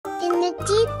the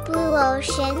deep blue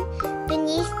ocean,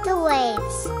 beneath the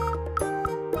waves,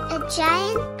 a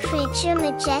giant creature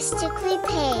majestically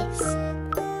paves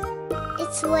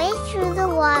its way through the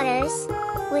waters,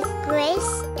 with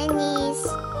grace and ease.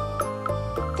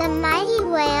 The mighty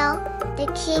whale, the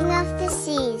king of the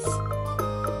seas.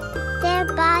 Their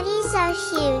bodies are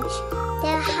huge,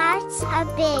 their hearts are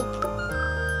big.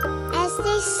 As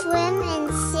they swim and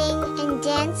sing and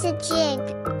dance a jig,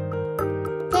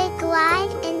 they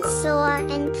glide and soar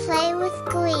and play with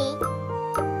glee.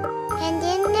 And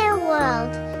in their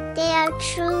world, they are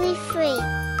truly free.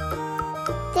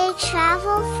 They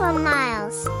travel for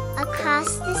miles,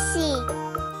 across the sea,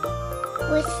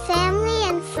 with family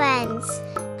and friends,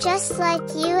 just like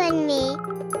you and me.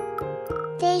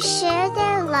 They share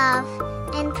their love,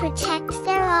 and protect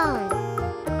their own.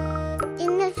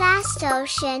 In the vast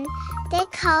ocean, they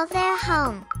call their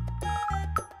home.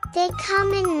 They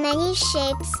come in many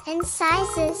shapes and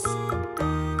sizes,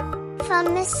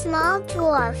 from the small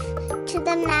dwarf, to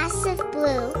the massive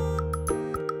blue.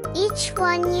 Each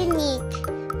one unique,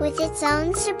 with its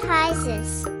own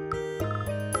surprises.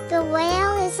 The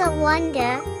whale is a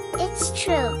wonder, it's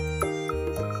true.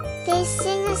 They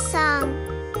sing a song,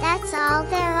 that's all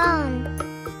their own.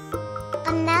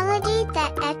 A melody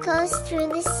that echoes through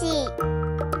the sea.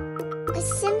 A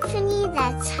symphony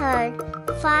that's heard,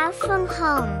 far from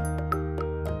home.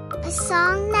 A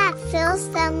song that fills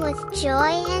them with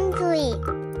joy and glee.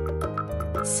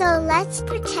 So let's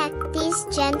protect these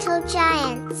gentle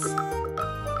giants,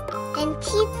 and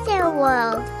keep their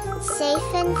world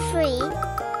safe and free.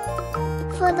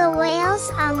 For the whales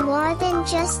are more than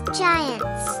just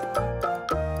giants.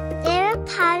 They're a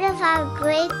part of our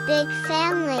great big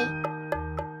family.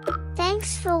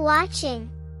 Thanks for watching.